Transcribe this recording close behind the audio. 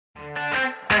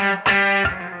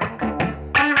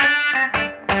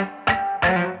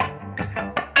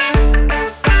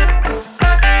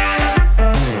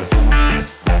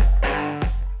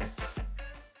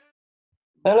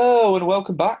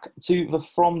welcome back to the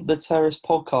From the Terrace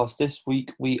podcast. This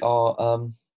week we are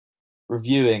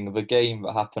reviewing the game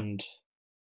that happened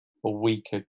a week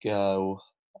ago.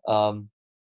 About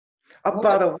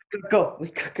a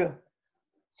week ago.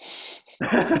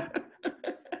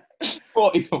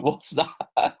 What even was that?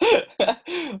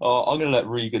 I'm going to let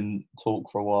Regan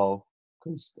talk for a while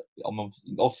because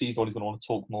obviously he's always going to want to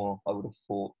talk more, I would have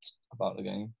thought, about the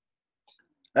game.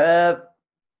 It's a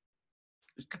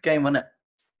good game, wasn't it?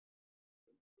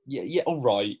 Yeah, all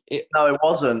right. No, it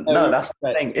wasn't. No, that's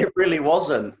the thing. It really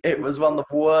wasn't. It was one of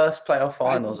the worst playoff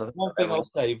finals. One thing I'll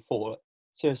say before,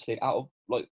 seriously, I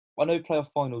know playoff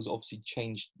finals obviously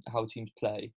changed how teams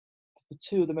play. The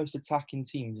two of the most attacking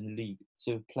teams in the league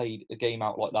to have played a game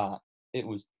out like that, it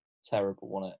was terrible,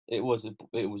 wasn't it? It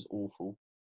was awful.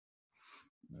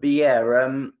 But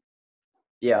I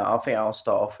think I'll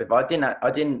start off with. I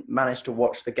didn't manage to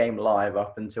watch the game live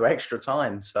up until extra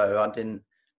time, so I didn't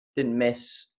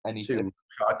miss anything too much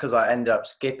because I ended up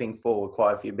skipping forward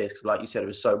quite a few bits because, like you said, it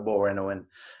was so boring. I went,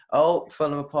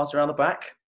 Fulham pass around the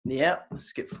back. Yeah,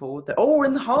 skip forward there. Oh,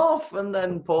 in the half, and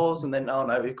then pause, and then oh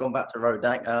no, we've gone back to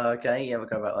Rodak. Okay, yeah, we'll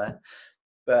go back there.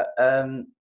 But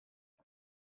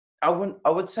I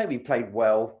would say we played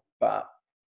well, but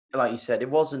like you said, it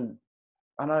wasn't.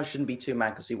 I know I shouldn't be too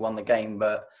mad because we won the game,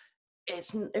 but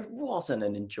it wasn't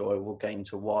an enjoyable game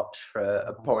to watch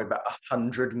for probably about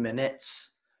 100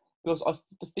 minutes. Because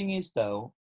the thing is,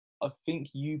 though, I think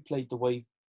you played the way.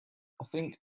 I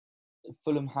think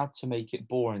Fulham had to make it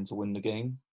boring to win the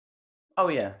game. Oh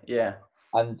yeah.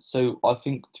 And so I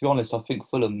think, to be honest, I think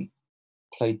Fulham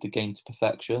played the game to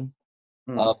perfection.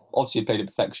 Obviously, played it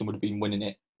to perfection would have been winning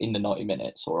it in the 90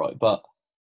 minutes, all right. But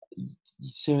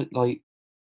so,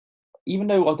 even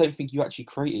though I don't think you actually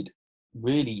created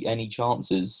really any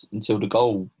chances until the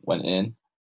goal went in,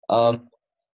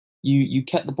 you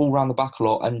kept the ball around the back a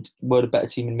lot and were the better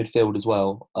team in midfield as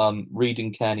well. Reed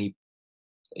and Kearney,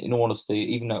 in all honesty,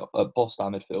 even though at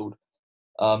Boston midfield,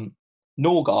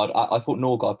 Norgard, I thought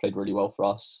Norgard played really well for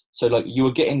us. So you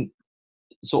were getting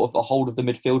sort of a hold of the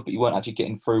midfield, but you weren't actually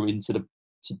getting through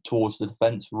towards the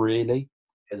defence really.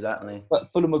 Exactly.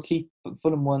 But Fulham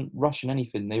weren't rushing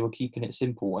anything. They were keeping it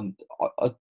simple, and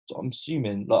I'm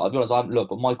assuming, I'll be honest, I haven't looked,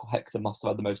 but Michael Hector must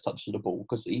have had the most touch of the ball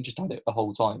because he just had it the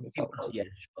whole time. It felt like. Yeah,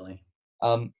 surely.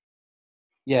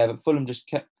 But Fulham just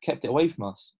kept it away from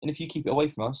us, and if you keep it away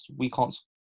from us, we can't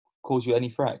cause you any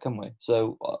threat, can we?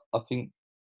 So I think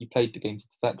you played the game to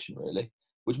perfection, really,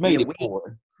 which made it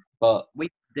boring. But we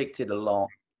predicted a lot.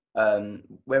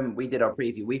 When we did our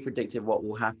preview, we predicted what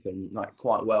will happen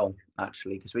quite well,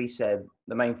 actually, because we said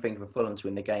the main thing for Fulham to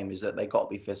win the game is that they got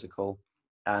to be physical,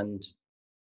 and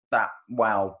not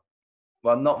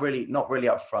really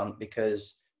up front,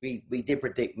 because we did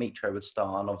predict Mitro would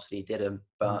start, and obviously he didn't,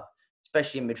 but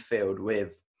especially in midfield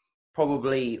with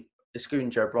probably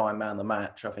Escunja O'Brien man of the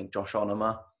match. I think Josh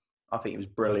Onoma, I think he was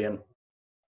brilliant.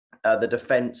 The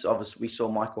defence, obviously, we saw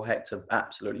Michael Hector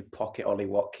absolutely pocket Ollie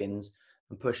Watkins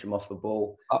and push him off the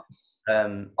ball.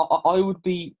 I would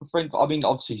be frank. I mean,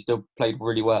 obviously, he still played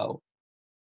really well.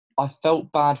 I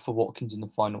felt bad for Watkins in the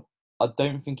final. I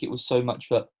don't think it was so much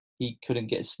that he couldn't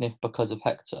get a sniff because of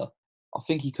Hector. I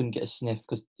think he couldn't get a sniff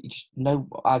because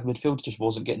our midfielder just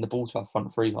wasn't getting the ball to our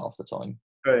front three half the time.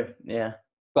 True, yeah.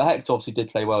 But Hector obviously did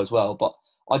play well as well. But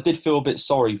I did feel a bit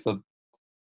sorry for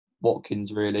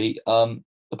Watkins, really.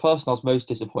 The person I was most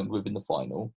disappointed with in the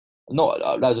final,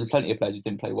 there's plenty of players who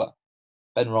didn't play well.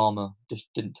 Ben Rama just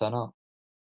didn't turn up.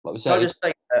 Like we said, I'll just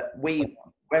say that when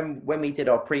we did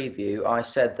our preview, I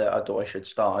said that I thought I should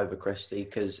start over Christie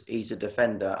because he's a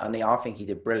defender, and I think he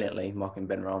did brilliantly marking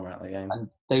Ben Rama out of the game. And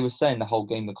they were saying the whole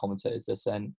game, the commentators, they're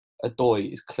saying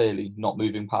Adoy is clearly not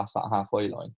moving past that halfway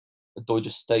line. Adoy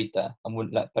just stayed there and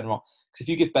wouldn't let Ben Rama. Because if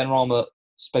you give Ben Rama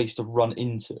space to run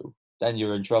into, then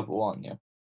you're in trouble, aren't you?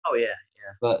 Oh yeah.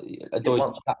 But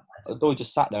Adoy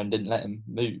just sat there and didn't let him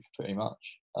move, pretty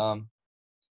much.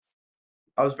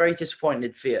 I was very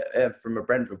disappointed from a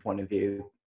Brentford point of view.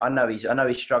 I know he's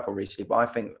struggled recently, but I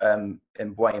think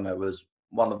Mbeumo was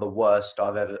one of the worst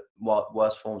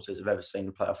performances I've ever seen in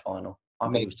a playoff final. I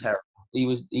think it was terrible.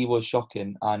 He was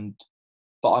shocking,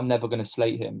 but I'm never going to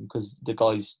slate him because the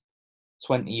guy's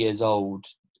 20 years old.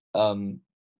 The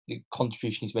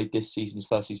contribution he's made this season, his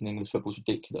first season in English football, is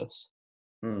ridiculous.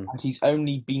 And he's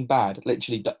only been bad.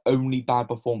 Literally, the only bad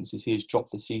performances he has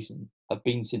dropped this season have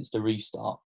been since the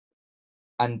restart.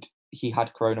 And he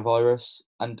had coronavirus.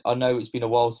 And I know it's been a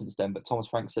while since then, but Thomas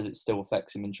Frank says it still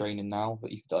affects him in training now, but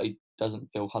he doesn't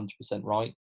feel 100%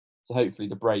 right. So hopefully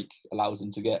the break allows him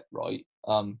to get right.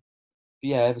 But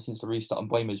yeah, ever since the restart,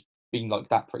 Mbeumo's been like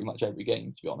that pretty much every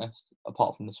game, to be honest,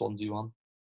 apart from the Swansea one.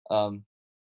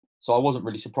 So I wasn't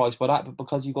really surprised by that. But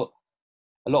because you got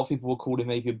a lot of people were calling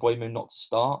maybe Mbeumo not to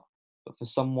start, but for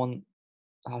someone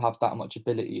to have that much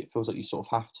ability, it feels like you sort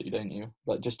of have to, don't you?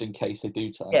 Like just in case they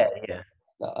do turn Yeah, up. yeah.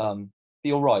 But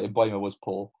you're right, Mbeumo was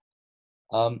poor.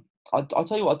 I'll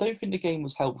tell you what, I don't think the game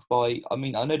was helped by. I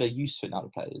mean, I know they're used to it now, the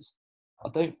players. I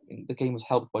don't think the game was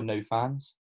helped by no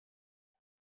fans.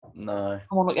 No.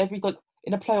 Come on, like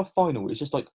in a playoff final, it's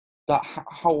just like that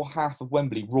whole half of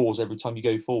Wembley roars every time you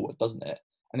go forward, doesn't it?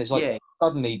 And it's like Yeah.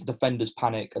 suddenly the defenders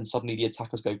panic and suddenly the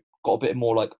attackers got a bit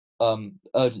more like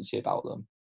urgency about them.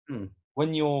 Hmm.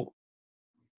 When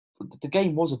the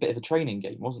game was a bit of a training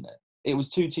game, wasn't it? It was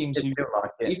two teams It who, feel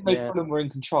like it. even though Yeah. Fulham were in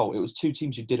control, it was two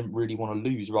teams who didn't really want to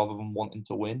lose rather than wanting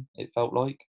to win. It felt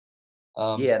like.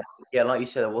 Yeah. Yeah. Like you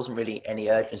said, there wasn't really any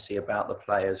urgency about the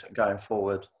players going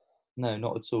forward. No,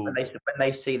 not at all. When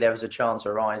they see there was a chance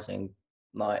arising,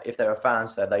 like if there were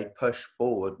fans there, they'd push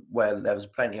forward where there was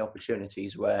plenty of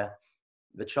opportunities where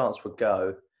the chance would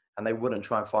go, and they wouldn't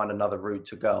try and find another route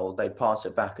to goal. They'd pass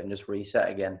it back and just reset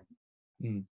again.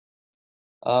 Mm.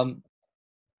 Um,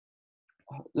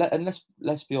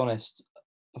 let's be honest.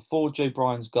 Before Joe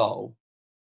Bryan's goal,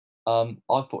 I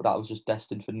thought that was just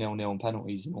destined for 0-0 on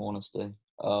penalties. In all honesty,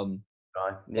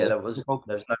 Right? Yeah, but there was no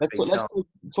let's big chance.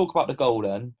 talk about the goal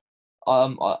then.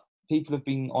 People have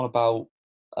been on about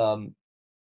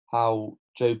how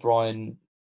Joe Bryan.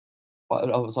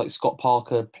 I was like Scott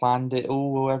Parker planned it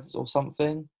all or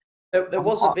something. There Um,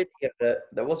 was a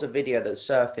I- video that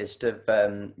surfaced of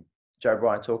Joe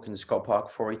Bryan talking to Scott Park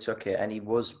before he took it, and he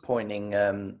was pointing.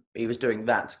 He was doing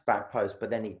that back post, but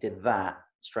then he did that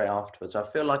straight afterwards. I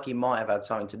feel like he might have had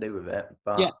something to do with it,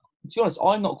 yeah, but to be honest,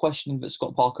 I'm not questioning that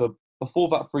Scott Parker, before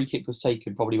that free kick was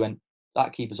taken, probably went,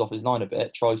 that keeper's off his line a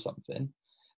bit, try something.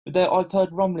 But I've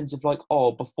heard rumblings of like,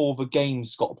 oh, before the game,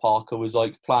 Scott Parker was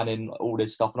like planning all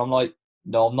this stuff. And I'm like,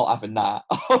 no, I'm not having that.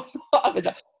 I'm not having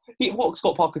that. What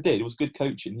Scott Parker did was good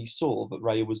coaching. He saw that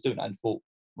Raya was doing that and thought,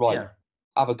 right, yeah,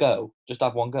 have a go, just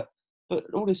have one go. But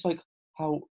all this, like,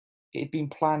 how it had been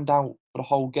planned out for the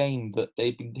whole game that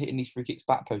they'd been hitting these free kicks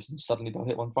back posts and suddenly they'll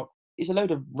hit one front. It's a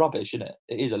load of rubbish, isn't it?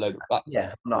 It is a load of that's yeah,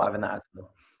 I'm not right. having that at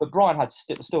all. But Brian had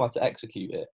to still had to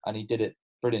execute it, and he did it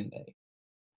brilliantly.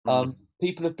 Mm.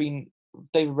 People have been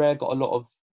David Raya got a lot of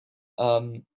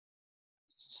um,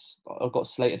 got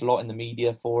slated a lot in the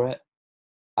media for it,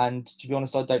 and to be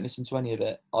honest, I don't listen to any of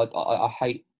it. I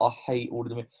hate all of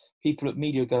them. People at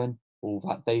media going, "Oh,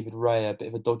 that David Raya, a bit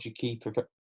of a dodgy keeper."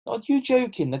 Are you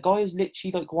joking? The guy has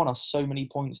literally like won us so many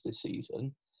points this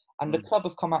season, and the Mm. club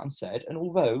have come out and said, and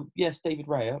although yes, David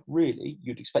Raya, really,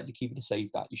 you'd expect the keeper to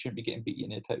save that. You shouldn't be getting beaten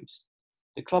near post.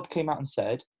 The club came out and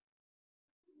said,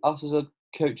 us as a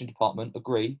coaching department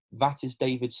agree that is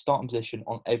David's starting position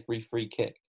on every free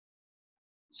kick.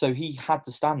 So he had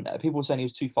to stand there. People were saying he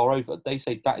was too far over. They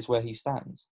say that is where he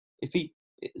stands. If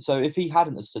he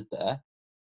hadn't have stood there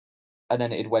and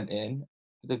then it went in,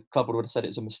 the club would have said it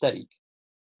was a mistake.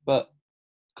 But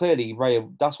clearly,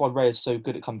 Raya. That's why Ray is so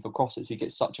good at coming for crosses. He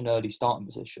gets such an early starting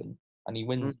position and he Mm.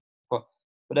 wins. But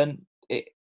then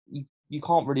you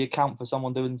can't really account for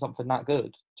someone doing something that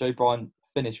good. Joe Bryan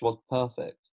finish was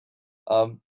perfect.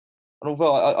 Um, and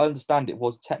although I understand it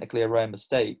was technically a rare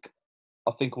mistake,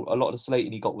 I think a lot of the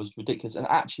slating he got was ridiculous. And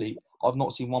actually, I've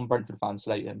not seen one Brentford fan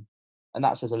slate him. And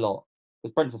that says a lot.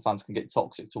 Because Brentford fans can get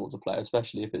toxic towards a player,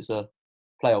 especially if it's a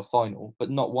playoff final. But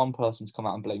not one person's come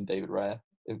out and blamed David Raya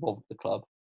involved with the club.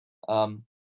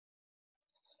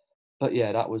 But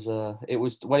yeah, that was it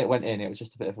was when it went in, it was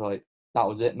just a bit of like, that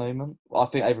was it moment. I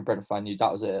think every Brentford fan knew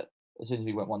that was it. As soon as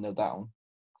we went 1-0 down.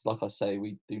 Because like I say,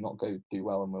 we do not do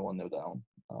well when we're 1-0 down.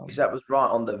 Because that was right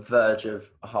on the verge of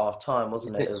half time,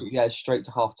 wasn't it? Yeah, straight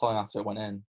to half time after it went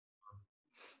in.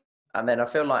 And then I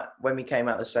feel like when we came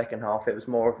out the second half, it was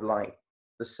more of like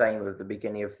the same of the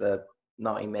beginning of the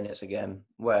 90 minutes again,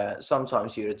 where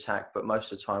sometimes you'd attack, but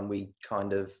most of the time we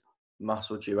kind of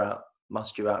muscled you out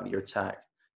of your attack.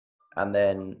 And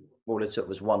then all it took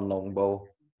was one long ball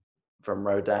from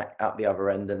Rodak out the other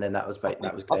end, and then that was game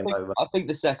over. I think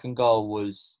the second goal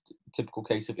was a typical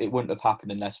case of it wouldn't have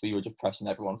happened unless we were just pressing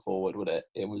everyone forward, would it?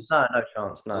 It was No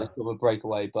chance, no. sort of a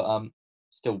breakaway, but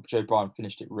still Joe Bryan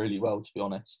finished it really well, to be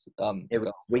honest. It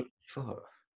was weak foot.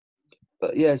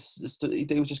 But yes,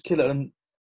 it was just killer. And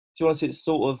to be honest, it's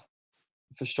sort of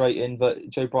frustrating, but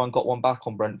Joe Bryan got one back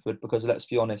on Brentford because let's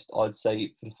be honest, I'd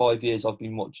say for the 5 years I've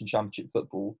been watching Championship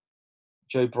football,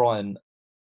 Joe Bryan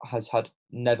has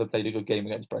never played a good game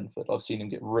against Brentford. I've seen him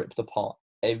get ripped apart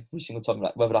every single time,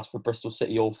 like whether that's for Bristol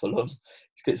City or Fulham.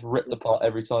 He gets ripped apart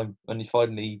every time, and he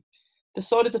finally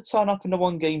decided to turn up in the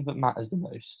one game that matters the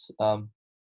most.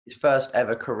 his first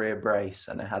ever career brace,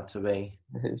 and it had to be.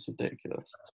 It was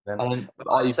ridiculous. Him. And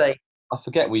But I'd say I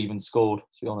forget we even scored,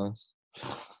 to be honest.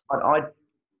 I'd,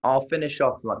 I'll finish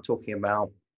off like talking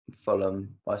about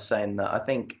Fulham by saying that I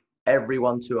think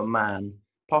everyone to a man,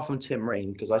 apart from Tim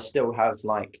Ream, because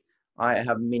I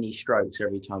have mini strokes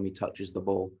every time he touches the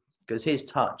ball because his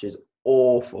touch is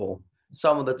awful.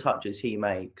 Some of the touches he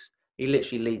makes, he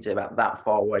literally leads it about that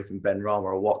far away from Ben Rama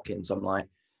or Watkins. I'm like,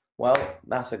 well,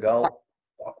 that's a goal.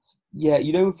 Yeah,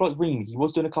 with like Ream, he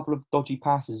was doing a couple of dodgy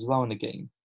passes as well in the game.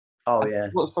 Oh And yeah,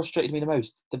 what frustrated me the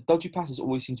most, the dodgy passes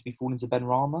always seem to be falling to Ben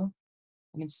Rama.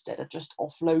 And instead of just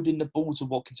offloading the ball to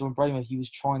Watkins or Braymo, he was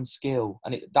trying skill.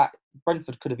 And that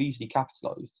Brentford could have easily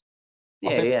capitalised. I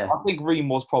think yeah. I think Ream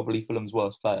was probably Fulham's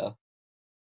worst player.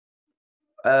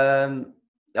 Or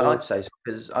I'd say so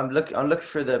because I'm looking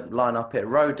through the lineup here.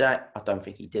 Rodak, I don't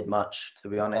think he did much, to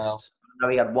be well, honest. I know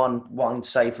he had one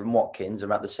save from Watkins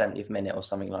about the 70th minute or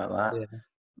something like that. yeah.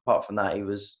 Apart from that, he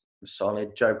was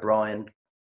solid. Joe Bryan,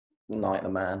 night the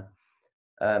man.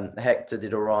 Hector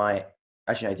did all right.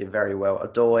 Actually, no, he did very well.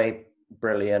 Adoy,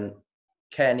 brilliant.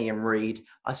 Kenny and Reed.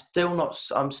 I'm still not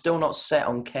set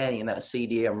on Kenny in that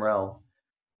CDM role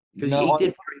because No, he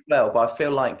did pretty well, but I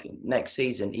feel like next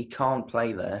season he can't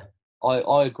play there.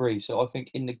 I agree. So I think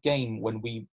in the game when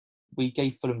we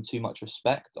gave Fulham too much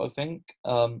respect, I think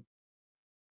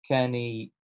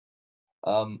Kenny,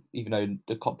 even though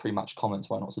the pre-match comments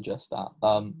might not suggest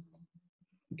that,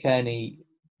 Kenny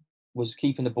was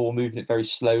keeping the ball, moving it very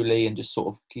slowly, and just sort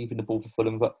of keeping the ball for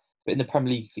Fulham. But in the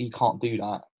Premier League, you can't do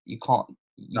that. You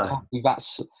No. can't be that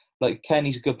like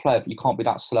Kenny's a good player, but you can't be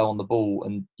that slow on the ball,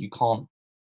 and you can't.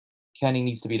 Kenny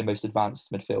needs to be the most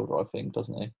advanced midfielder, I think,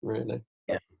 doesn't he? Really?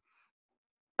 Yeah.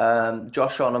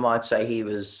 Josh Onham, I'd say he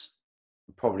was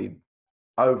probably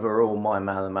overall my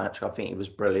man of the match. I think he was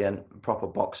brilliant, proper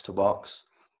box to box.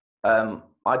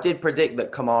 I did predict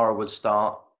that Kamara would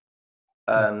start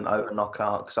over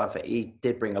Knockout because I think he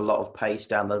did bring a lot of pace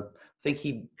down the. I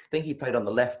think he played on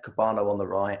the left, Cabano on the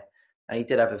right, and he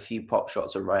did have a few pop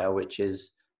shots at Rail, which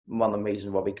is one of the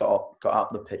reasons why we got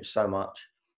up the pitch so much.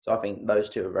 So I think those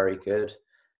two are very good.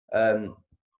 Um,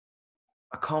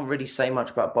 I can't really say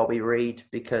much about Bobby Reed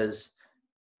because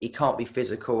he can't be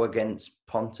physical against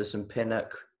Pontus and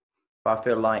Pinnock. But I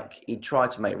feel like he tried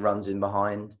to make runs in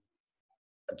behind.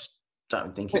 I just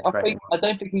don't think he created. I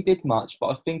don't think he did much, but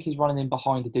I think his running in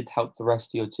behind did help the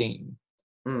rest of your team.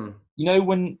 Mm.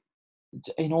 When,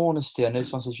 in all honesty, I know this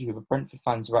sounds so stupid, but Brentford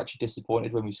fans were actually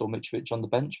disappointed when we saw Mitrovic on the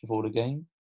bench before the game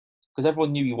because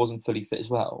everyone knew he wasn't fully fit as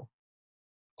well.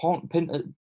 Pontus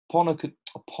and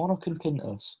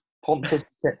Pintus,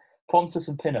 Pontus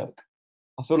and Pinnock.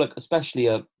 I feel like especially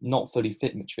a not fully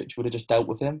fit Mitrovic would have just dealt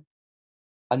with him,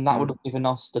 and that would Mm. have given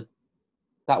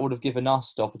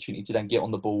us the opportunity to then get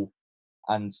on the ball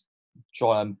and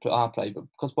try and put our play. But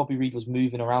because Bobby Reed was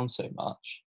moving around so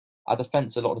much, our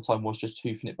defence a lot of the time was just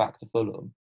hoofing it back to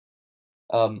Fulham.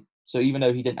 So even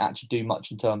though he didn't actually do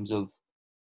much in terms of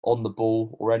on the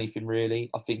ball or anything really,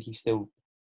 I think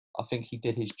he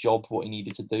did his job, what he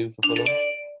needed to do for Fulham.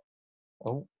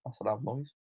 Oh, that's a loud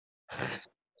noise.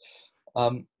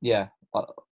 Yeah, I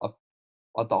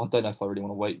don't know if I really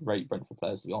want to rate Brentford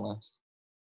players, to be honest.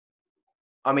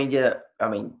 I mean, yeah. I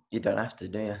mean, you don't have to,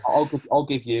 do you? I'll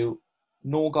give you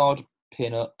Norgard,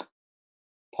 Pinnock,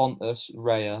 Pontus,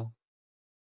 Raya.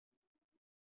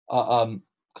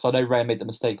 Because I know Raya made the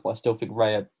mistake, but I still think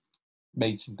Raya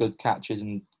made some good catches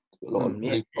and a lot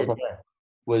Yeah, of yeah.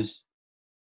 was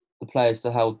the players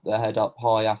that held their head up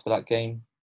high after that game.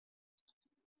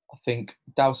 I think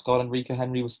Dalsgaard and Rico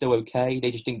Henry was still okay.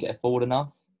 They just didn't get it forward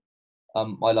enough.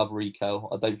 I love Rico.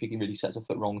 I don't think he really sets a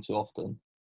foot wrong too often.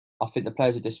 I think the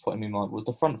players that disappointed me was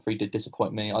the front three did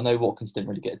disappoint me. I know Watkins didn't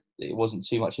really it wasn't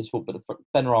too much his fault, but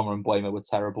Benrahma and Buemo were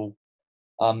terrible.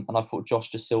 And I thought Josh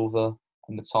De Silva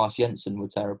and Matthias Jensen were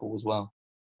terrible as well.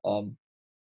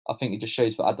 I think it just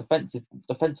shows that our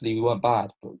defensively we weren't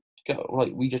bad, but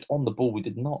we just on the ball we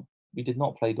did not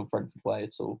play the Brentford way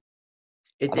at all.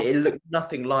 It looked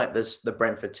nothing like the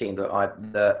Brentford team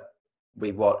that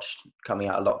we watched coming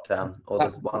out of lockdown or the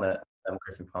one at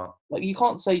Griffin Park. Like you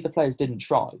can't say the players didn't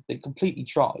try; they completely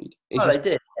tried. It's They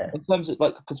did. Yeah. in terms of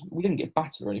because we didn't get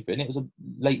battered or anything. It was a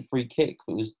late free kick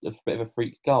that was a bit of a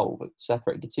freak goal that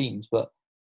separated the teams. But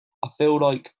I feel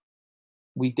like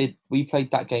we played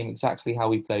that game exactly how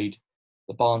we played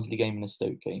the Barnsley game and the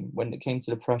Stoke game. When it came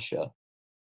to the pressure,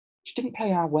 just didn't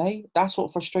play our way. That's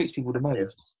what frustrates people the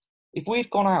most. If we had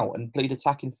gone out and played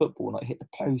attacking football and hit the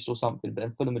post or something, but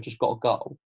then Fulham had just got a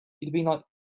goal, you'd have been like,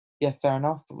 yeah, fair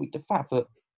enough. But the fact that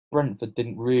Brentford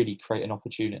didn't really create an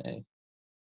opportunity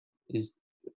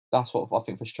that's what I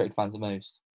think frustrated fans the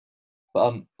most.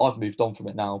 But I've moved on from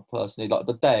it now personally. Like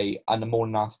the day and the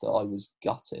morning after, I was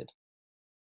gutted.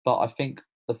 But I think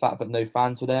the fact that no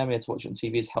fans were there, we had to watch it on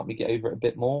TV, has helped me get over it a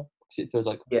bit more because it feels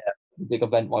like Yeah. a big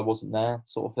event where I wasn't there,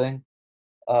 sort of thing.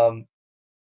 Um,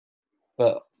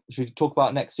 but should we talk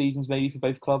about next seasons maybe for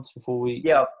both clubs before we?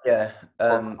 Yeah, yeah.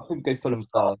 I think we go Fulham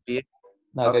first. You?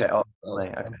 No, go Okay, oh, Fulham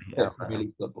mate, first. okay, Go yeah. Premier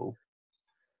League football.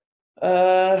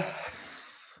 Uh,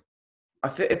 I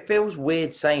feel it feels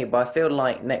weird saying it, but I feel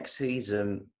like next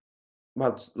season,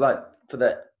 well, like for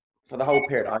the whole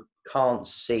period, I can't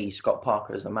see Scott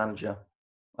Parker as a manager.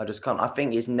 I just can't. I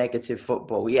think it's negative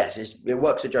football. Yes, it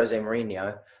works with Jose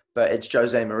Mourinho, but it's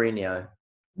Jose Mourinho.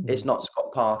 It's not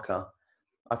Scott Parker.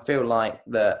 I feel like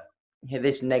that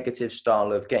this negative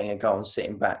style of getting a goal and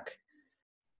sitting back,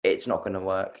 it's not going to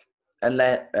work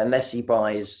unless he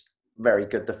buys very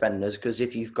good defenders. Because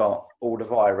if you've got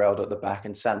Alderweireld at the back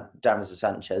and Davinson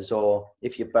Sanchez, or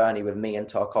if you're Burnley with me and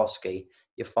Tarkowski,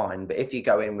 you're fine. But if you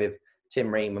go in with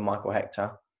Tim Ream and Michael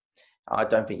Hector, I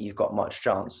don't think you've got much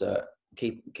chance at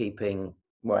keeping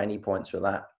any points with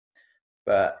that.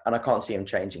 And I can't see him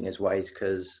changing his ways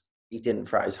because he didn't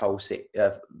throughout his whole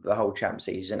the whole champ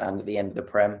season and at the end of the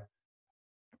Prem.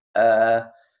 I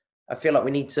feel like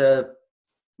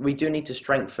we do need to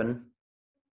strengthen.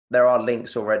 There are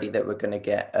links already that we're going to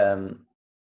get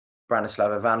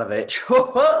Branislav Ivanovic.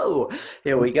 Whoa,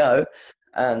 here we go.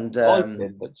 And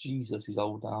but Jesus, he's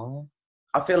old now.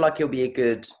 I feel like he'll be a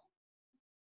good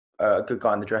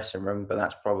guy in the dressing room, but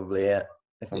that's probably it,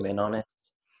 if I'm being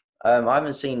honest. I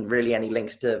haven't seen really any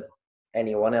links to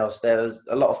anyone else. There was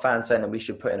a lot of fans saying that we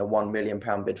should put in a £1 million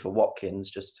bid for Watkins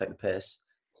just to take the piss.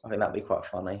 I think that'd be quite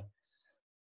funny.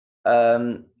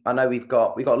 I know we've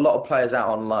got a lot of players out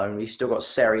on loan. We've still got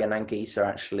Seri and Anguissa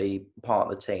actually part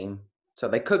of the team, so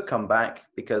they could come back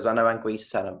because I know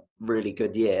Anguissa's had a really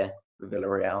good year with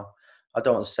Villarreal. I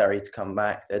don't want Seri to come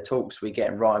back. There are talks we're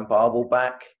getting Ryan Babel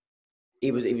back.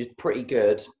 He was pretty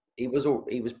good. He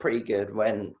was pretty good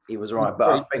when he was right, but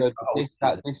I think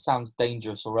this sounds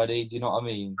dangerous already. Do you know what I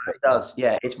mean? It does.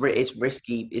 Yeah, it's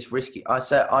risky. It's risky.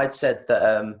 I'd said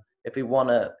that if we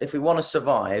wanna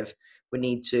survive, we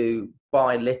need to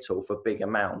buy little for big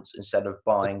amounts instead of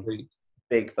buying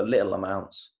big for little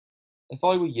amounts. If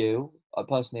I were you,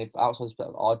 personally, if outside split,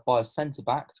 I'd buy a centre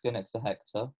back to go next to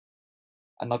Hector,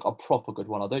 and like a proper good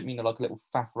one. I don't mean like a little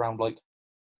faff around like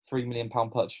 £3 million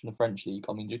purchase from the French league.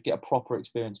 I mean, just get a proper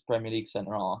experienced Premier League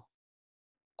centre half.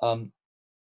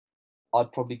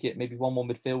 I'd probably get maybe one more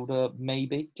midfielder,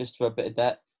 maybe just for a bit of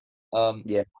depth.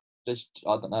 Yeah. Just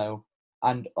I don't know,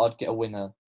 and I'd get a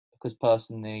winger because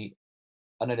personally,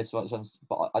 I know this sounds,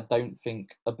 but I don't think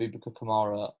Abubakar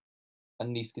Kamara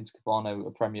and Neeskens Cabano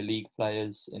are Premier League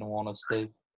players. In all honesty,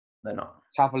 They're not.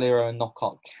 Cavaliero and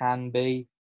Knockout can be,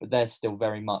 but they're still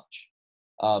very much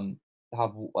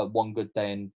have one good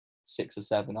day in 6 or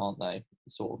 7, aren't they?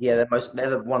 Sort of. Yeah,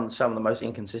 some of the most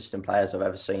inconsistent players I've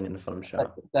ever seen in the Fulham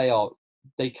show.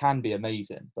 They can be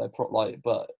amazing. They're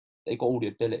but they got all the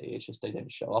ability. It's just they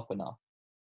don't show up enough.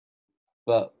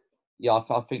 But yeah,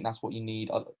 I think that's what you need,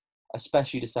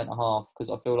 especially the centre half, because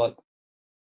I feel like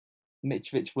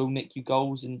Mitrovic will nick you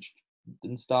goals and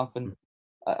stuff, and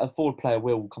a forward player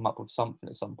will come up with something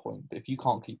at some point. But if you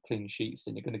can't keep clean sheets,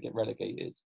 then you're going to get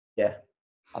relegated. Yeah.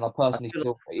 And I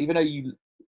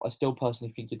still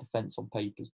personally think your defence on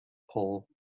paper is poor.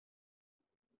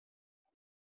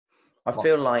 I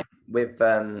feel like with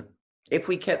if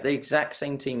we kept the exact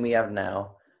same team we have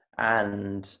now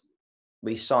and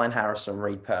we sign Harrison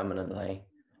Reed permanently,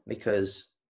 because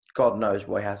God knows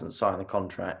why he hasn't signed the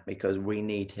contract, because we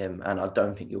need him, and I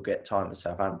don't think you'll get time at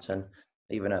Southampton,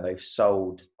 even though they've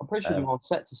sold. I'm pretty sure you're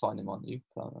set to sign him, aren't you?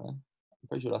 I'm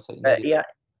pretty sure that's what you need. Yeah,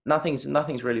 nothing's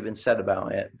really been said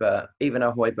about it, but even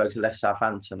though Højbjerg's left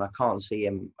Southampton, I can't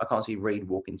see Reed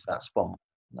walk into that spot.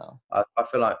 No, I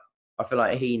feel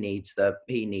like he needs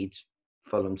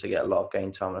Fulham to get a lot of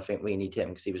game time. I think we need him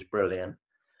because he was brilliant.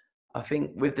 I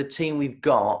think with the team we've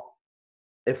got,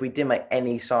 if we didn't make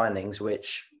any signings,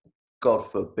 which God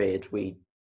forbid we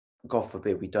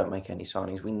don't make any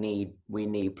signings, we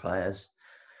need players.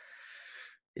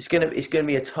 It's gonna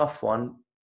be a tough one,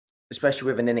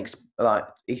 especially with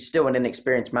he's still an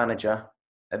inexperienced manager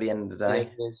at the end of the day. Yeah,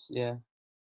 it is, yeah.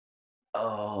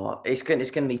 Oh, it's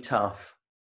gonna be tough.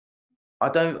 I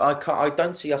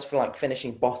don't see us for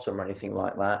finishing bottom or anything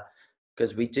like that,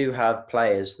 because we do have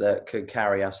players that could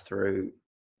carry us through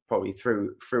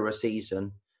a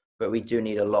season, but we do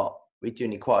need a lot. We do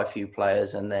need quite a few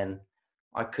players, and then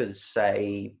I could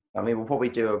say, we'll probably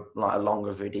do a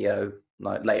longer video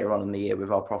later on in the year with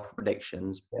our proper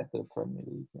predictions. Yeah, for the Premier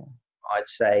League. Yeah. I'd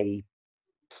say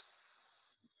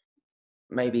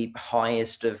maybe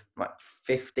highest of like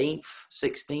 15th,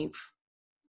 16th.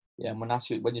 Yeah, and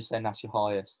when you're saying that's your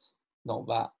highest, not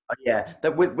that. Yeah,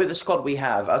 that with the squad we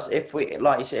have, us if we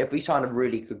like you said, if we sign a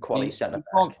really good quality centre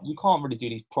back, You can't really do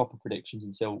these proper predictions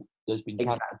until there's been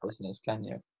transfer exactly. business, can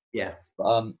you? Yeah.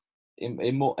 But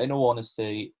in all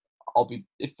honesty,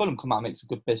 if Fulham come out and makes a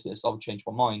good business, I'll change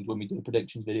my mind when we do the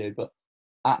predictions video. But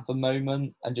at the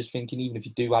moment, and just thinking, even if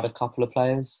you do add a couple of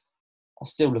players, I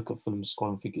still look at Fulham's squad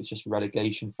and think it's just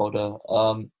relegation fodder.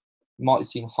 Might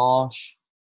seem harsh,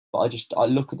 but I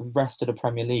look at the rest of the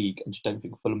Premier League and just don't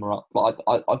think Fulham are up. But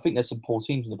I think there's some poor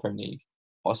teams in the Premier League,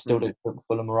 but I still don't think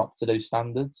Fulham are up to those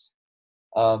standards.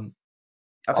 I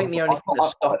think the only thing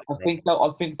that's stopping I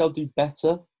think they'll do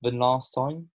better than last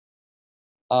time.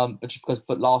 But just because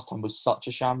last time was such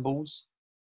a shambles,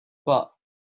 but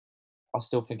I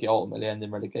still think it ultimately ended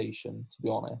in relegation. To be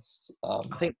honest, I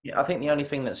think the only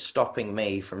thing that's stopping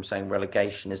me from saying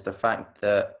relegation is the fact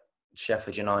that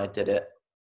Sheffield United did it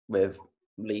with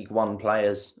League One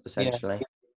players essentially. Yeah,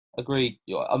 agreed.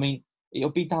 I mean,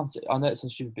 it'll be down to. I know it's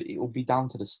stupid, but it'll be down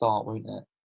to the start, won't it?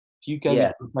 If you go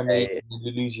into the Premier League and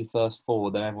you lose your first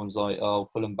four, then everyone's like, "Oh,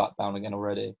 Fulham back down again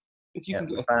already." If you can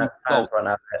get a few goals,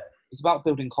 it's about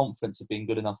building confidence of being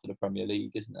good enough for the Premier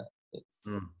League, isn't it?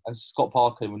 And Scott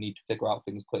Parker will need to figure out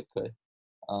things quickly.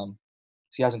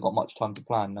 Because he hasn't got much time to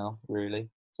plan now, really.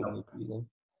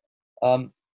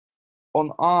 On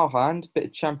our hand, bit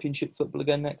of Championship football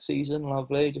again next season.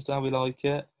 Lovely, just how we like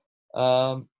it.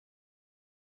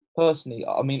 Personally,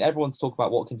 I mean, everyone's talking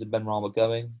about Watkins and Benrahma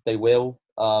going. They will.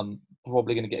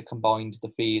 Probably going to get a combined.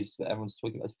 The fees that everyone's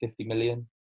talking about is 50 million.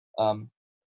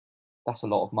 That's a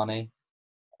lot of money.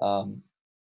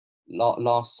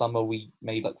 Last summer we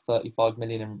made like 35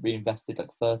 million and reinvested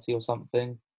like 30 or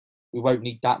something. We won't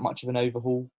need that much of an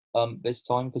overhaul this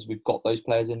time because we've got those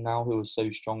players in now who are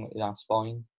so strong in our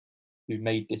spine, who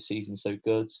made this season so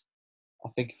good. I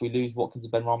think if we lose Watkins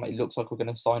and Benrahma, it looks like we're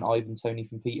going to sign Ivan Toney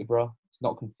from Peterborough. It's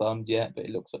not confirmed yet, but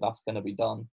it looks like that's going to be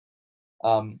done.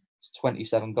 It's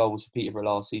 27 goals for Peterborough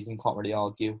last season, can't really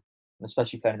argue. And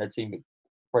especially playing their team with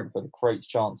Brentford creates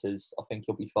chances, I think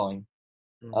he'll be fine.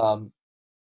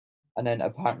 And then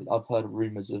apparently I've heard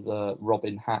rumours of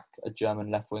Robin Hack, a German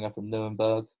left winger from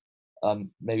Nuremberg,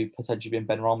 maybe potentially being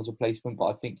Benrahma's replacement, but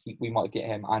I think we might get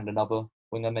him and another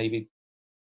winger maybe.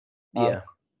 But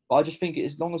I just think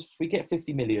as long as we get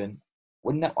 50 million,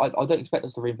 I don't expect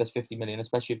us to reinvest 50 million,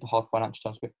 especially if the hard financial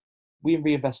times. We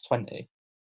reinvest 20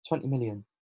 million,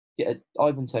 get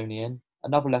Ivan Toney in,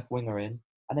 another left winger in,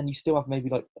 and then you still have maybe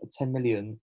like 10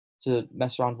 million to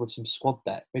mess around with some squad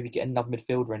depth. Maybe get another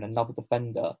midfielder in, another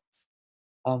defender.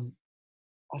 If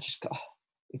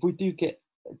we do get,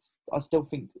 I still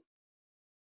think,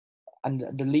 and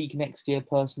the league next year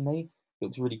personally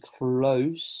looks really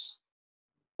close.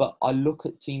 But I look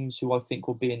at teams who I think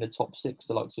will be in the top six,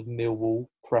 the likes of Millwall,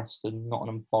 Preston,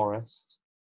 Nottingham Forest.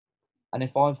 And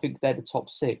if I think they're the top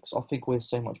six, I think we're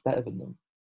so much better than them,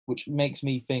 which makes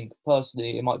me think,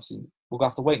 personally, we'll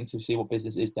have to wait until see what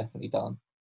business is definitely done.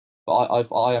 But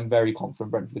I am very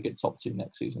confident Brentford will get top two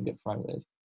next season and get promoted.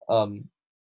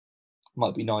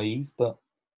 Might be naive, but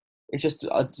it's just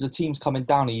the teams coming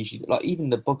down are usually, like,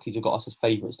 even the bookies have got us as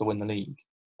favourites to win the league.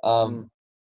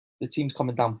 The teams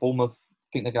coming down, Bournemouth,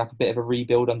 think they're going to have a bit of a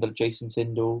rebuild under Jason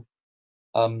Tindall.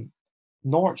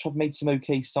 Norwich have made some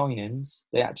okay signings.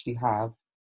 They actually have.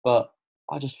 But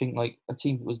I just think like a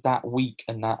team that was that weak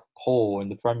and that poor in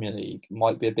the Premier League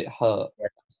might be a bit hurt.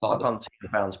 I can't see the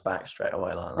bounce back straight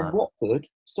away like that. And Watford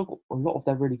still got a lot of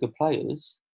their really good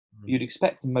players. You'd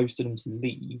expect most of them to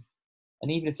leave. And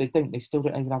even if they don't, they still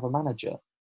don't even have a manager.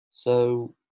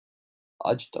 So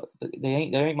there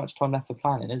ain't much time left for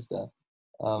planning, is there?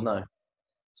 No.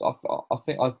 So I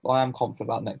think I am confident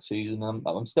about next season. I'm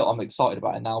excited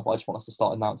about it now, but I just want us to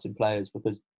start announcing players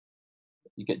because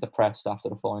you get depressed after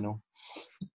the final.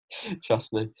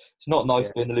 Trust me, it's not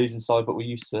nice being the losing side, but we're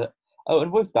used to it. Oh,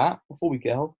 and with that, before we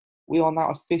go, we are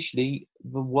now officially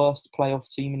the worst playoff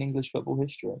team in English football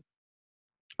history.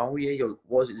 Oh yeah,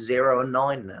 was it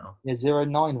 0-9 now? Yeah,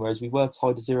 0-9, whereas we were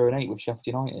tied to 0-8 with Sheffield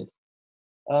United.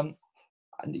 And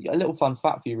a little fun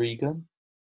fact for you, Regan.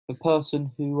 The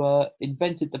person who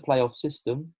invented the playoff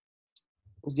system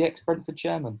was the ex-Brentford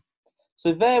chairman.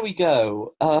 So there we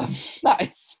go. That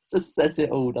just says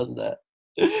it all, doesn't it?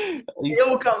 It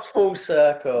all comes full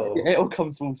circle. It all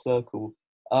comes full circle.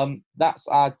 That's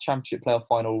our Championship playoff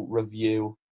final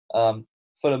review.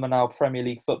 Fulham are now Premier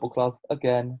League Football Club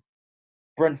again.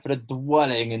 Brentford are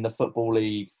dwelling in the Football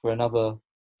League for another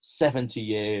 70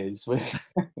 years.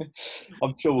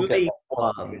 I'm sure we'll get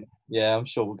there. Yeah, I'm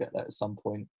sure we'll get there at some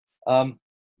point.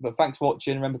 But thanks for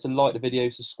watching. Remember to like the video,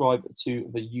 subscribe to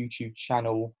the YouTube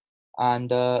channel,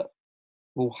 and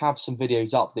we'll have some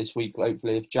videos up this week,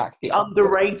 hopefully, if Jack gets...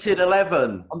 Underrated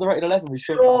 11. Underrated 11.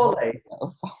 Surely.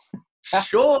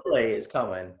 Surely it's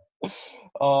coming.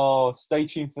 Oh, stay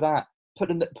tuned for that. Put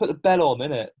the bell on,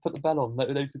 innit? Put the bell on.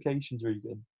 Notifications,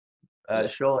 Regan.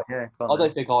 Sure, yeah. I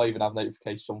don't think I even have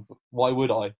notifications on. Why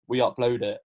would I? We upload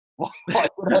it. Why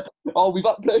would I? Oh, we've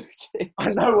uploaded it.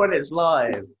 I know when it's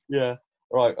live. Yeah.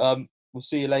 Right. We'll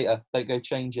see you later. Don't go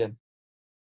changing.